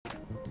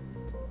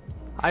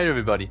Hi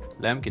everybody,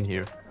 Lambkin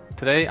here.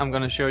 Today I'm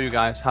gonna show you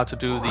guys how to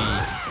do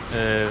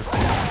the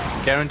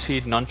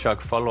guaranteed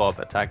nunchuck follow-up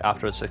attack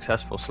after a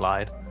successful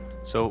slide.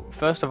 So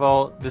first of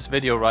all, this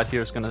video right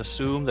here is gonna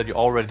assume that you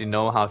already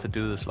know how to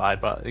do the slide,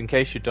 but in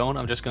case you don't,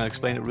 I'm just gonna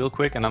explain it real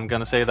quick, and I'm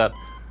gonna say that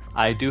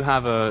I do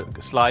have a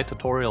slide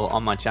tutorial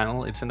on my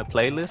channel. It's in a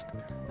playlist,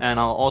 and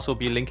I'll also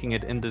be linking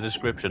it in the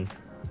description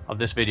of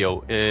this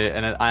video.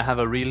 And I have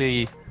a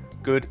really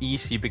good,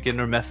 easy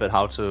beginner method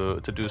how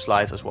to do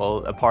slides as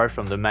well, apart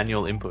from the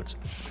manual inputs.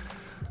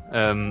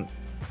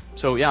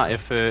 So yeah,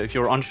 if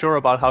you're unsure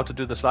about how to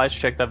do the slides,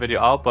 check that video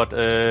out. But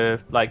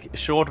like,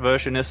 short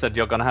version is that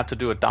you're gonna have to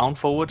do a down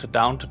forward to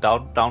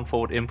down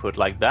forward input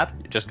like that.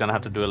 You're just gonna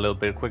have to do a little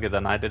bit quicker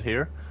than I did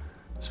here.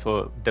 It's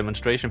for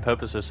demonstration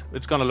purposes.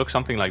 It's gonna look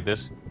something like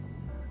this.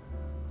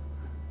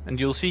 And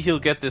you'll see he'll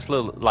get this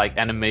little like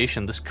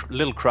animation, this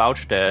little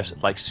crouch dash,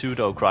 like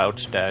pseudo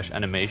crouch dash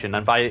animation.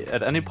 And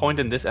at any point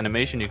in this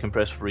animation you can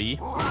press free,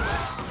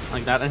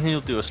 like that, and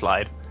he'll do a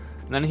slide.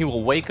 And then he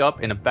will wake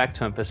up in a back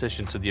turn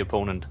position to the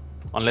opponent,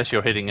 unless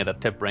you're hitting it at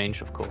tip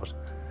range, of course.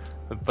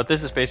 But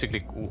this is basically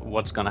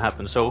what's gonna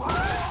happen. So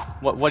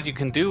what you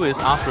can do is,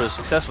 after a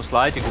successful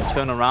slide, you can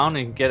turn around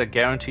and get a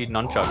guaranteed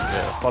nunchuck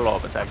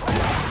follow-up attack,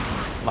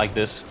 like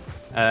this.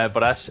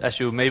 But as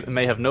you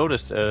may have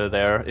noticed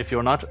there, if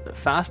you're not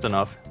fast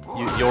enough,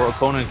 your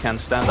opponent can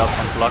stand up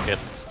and block it.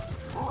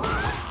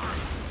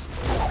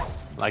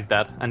 Like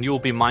that. And you'll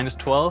be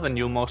 -12 and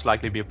you'll most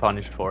likely be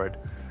punished for it.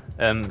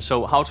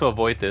 So how to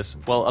avoid this?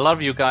 Well, a lot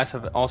of you guys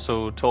have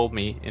also told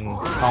me in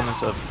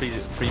comments of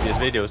previous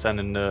videos and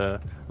in the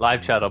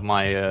live chat of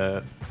my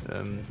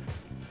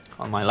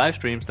on my live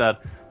streams that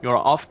you're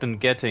often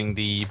getting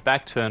the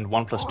back turned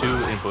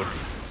 1+2 input,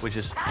 which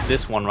is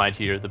this one right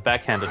here, the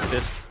backhanded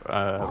fist,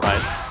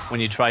 right? When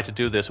you try to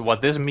do this,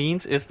 what this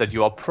means is that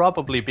you are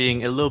probably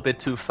being a little bit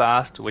too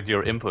fast with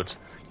your inputs.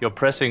 You're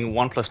pressing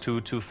 1+2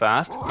 too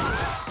fast,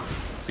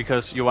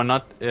 because you are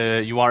not,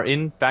 you are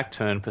in back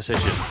turn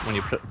position when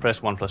you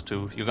press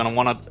 1+2. You're gonna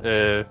wanna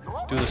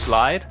do the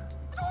slide,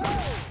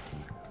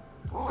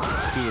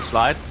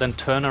 then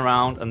turn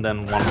around, and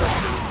then 1+2.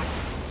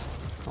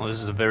 Oh,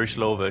 this is a very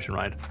slow version,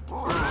 right?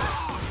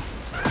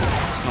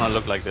 It's gonna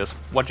look like this.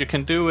 What you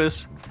can do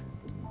is,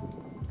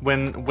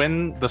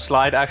 when the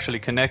slide actually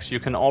connects, you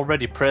can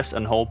already press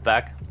and hold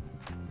back.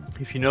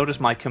 If you notice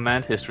my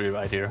command history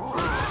right here,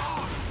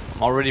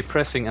 I'm already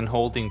pressing and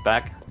holding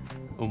back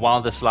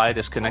while the slide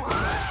is connecting.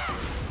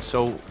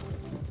 So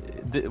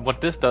what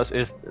this does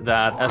is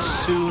that as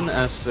soon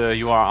as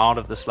you are out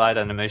of the slide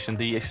animation,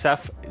 the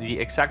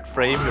exact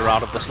frame you're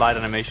out of the slide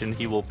animation,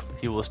 he will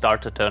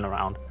start to turn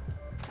around.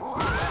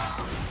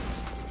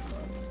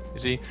 You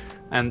see?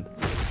 And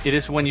it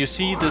is when you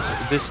see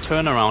this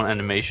turnaround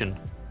animation,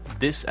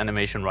 this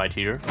animation right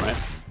here, right?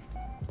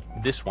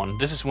 This one.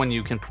 This is when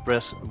you can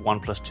press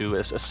 1+2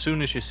 as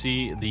soon as you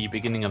see the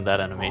beginning of that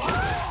animation.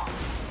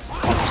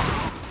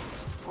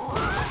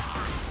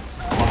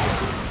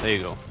 1+2. There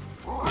you go.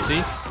 You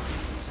see?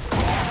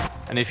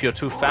 And if you're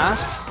too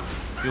fast,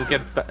 you'll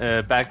get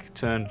back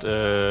turned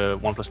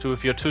 1+2.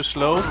 If you're too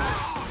slow,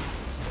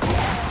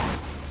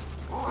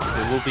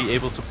 they will be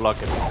able to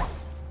block it.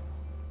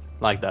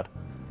 Like that.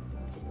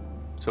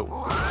 So,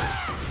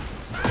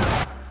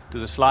 do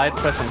the slide,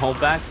 press and hold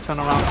back, turn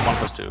around,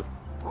 1+2.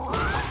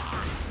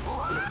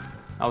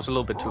 I was a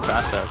little bit too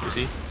fast there, you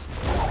see?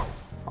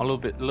 A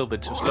little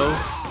bit too slow.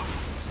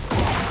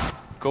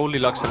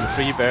 Goldilocks and the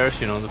Three Bears,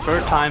 you know, the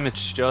third time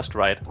it's just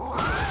right.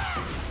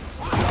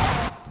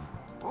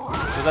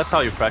 So that's how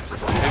you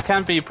practice it. It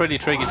can be pretty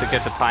tricky to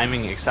get the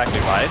timing exactly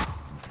right,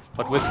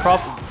 but with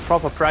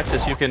proper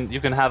practice you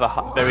can have a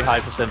very high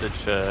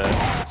percentage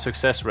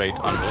success rate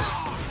on this.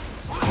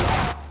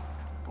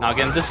 Now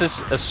again, this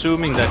is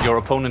assuming that your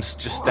opponents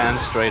just stand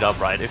straight up,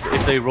 right?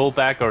 If they roll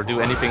back or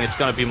do anything, it's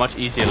gonna be much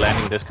easier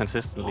landing this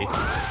consistently.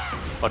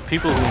 But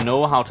people who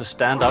know how to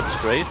stand up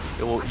straight,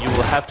 you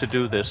will have to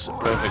do this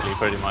perfectly,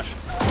 pretty much.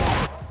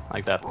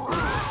 Like that.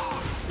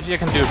 But you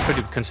can do it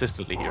pretty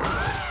consistently here.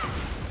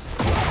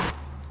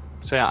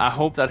 So yeah, I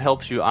hope that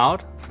helps you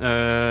out.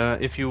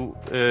 If you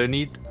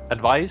need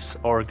advice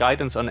or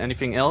guidance on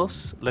anything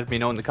else, let me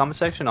know in the comment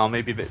section. I'll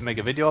maybe make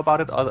a video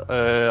about it.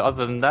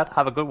 Other than that,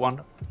 have a good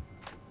one.